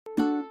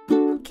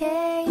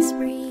case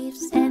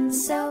briefs, and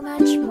so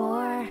much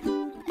more.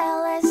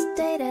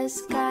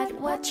 LSData's got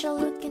what you're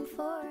looking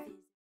for.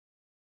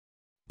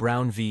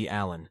 Brown v.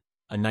 Allen,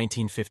 a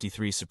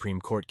 1953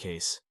 Supreme Court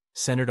case,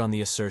 centered on the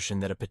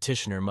assertion that a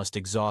petitioner must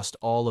exhaust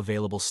all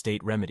available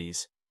state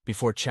remedies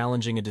before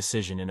challenging a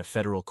decision in a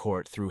federal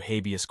court through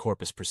habeas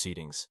corpus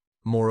proceedings.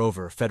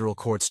 Moreover, federal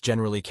courts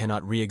generally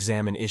cannot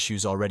re-examine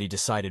issues already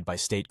decided by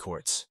state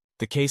courts.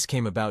 The case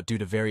came about due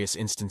to various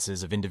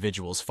instances of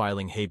individuals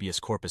filing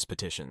habeas corpus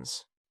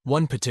petitions.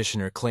 One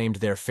petitioner claimed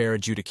their fair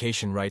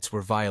adjudication rights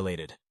were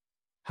violated.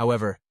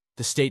 However,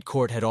 the state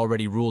court had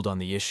already ruled on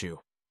the issue,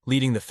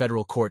 leading the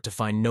federal court to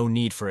find no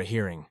need for a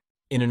hearing.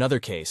 In another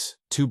case,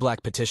 two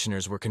black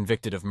petitioners were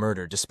convicted of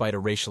murder despite a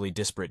racially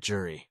disparate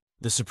jury.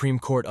 The Supreme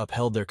Court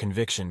upheld their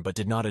conviction but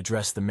did not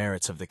address the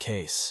merits of the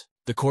case.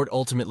 The court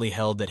ultimately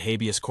held that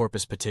habeas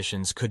corpus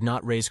petitions could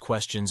not raise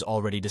questions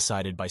already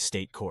decided by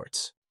state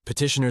courts.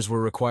 Petitioners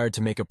were required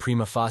to make a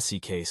prima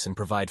facie case and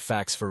provide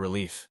facts for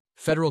relief.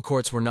 Federal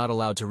courts were not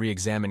allowed to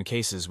re-examine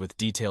cases with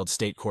detailed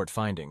state court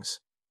findings,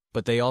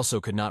 but they also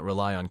could not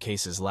rely on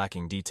cases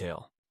lacking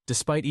detail.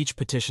 Despite each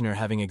petitioner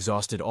having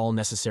exhausted all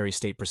necessary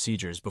state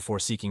procedures before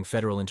seeking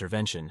federal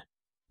intervention,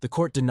 the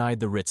court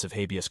denied the writs of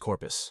habeas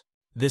corpus.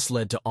 This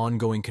led to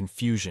ongoing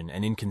confusion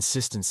and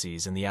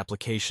inconsistencies in the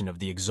application of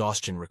the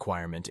exhaustion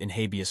requirement in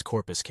habeas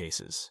corpus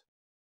cases.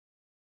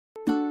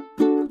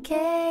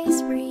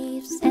 Case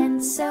briefs,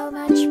 and so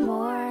much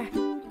more.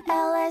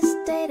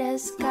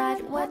 LSData's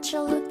got what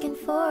you're looking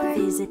for.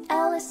 Visit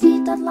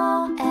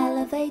lsd.law,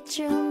 elevate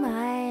your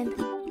mind.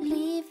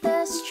 Leave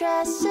the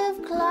stress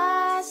of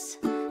class.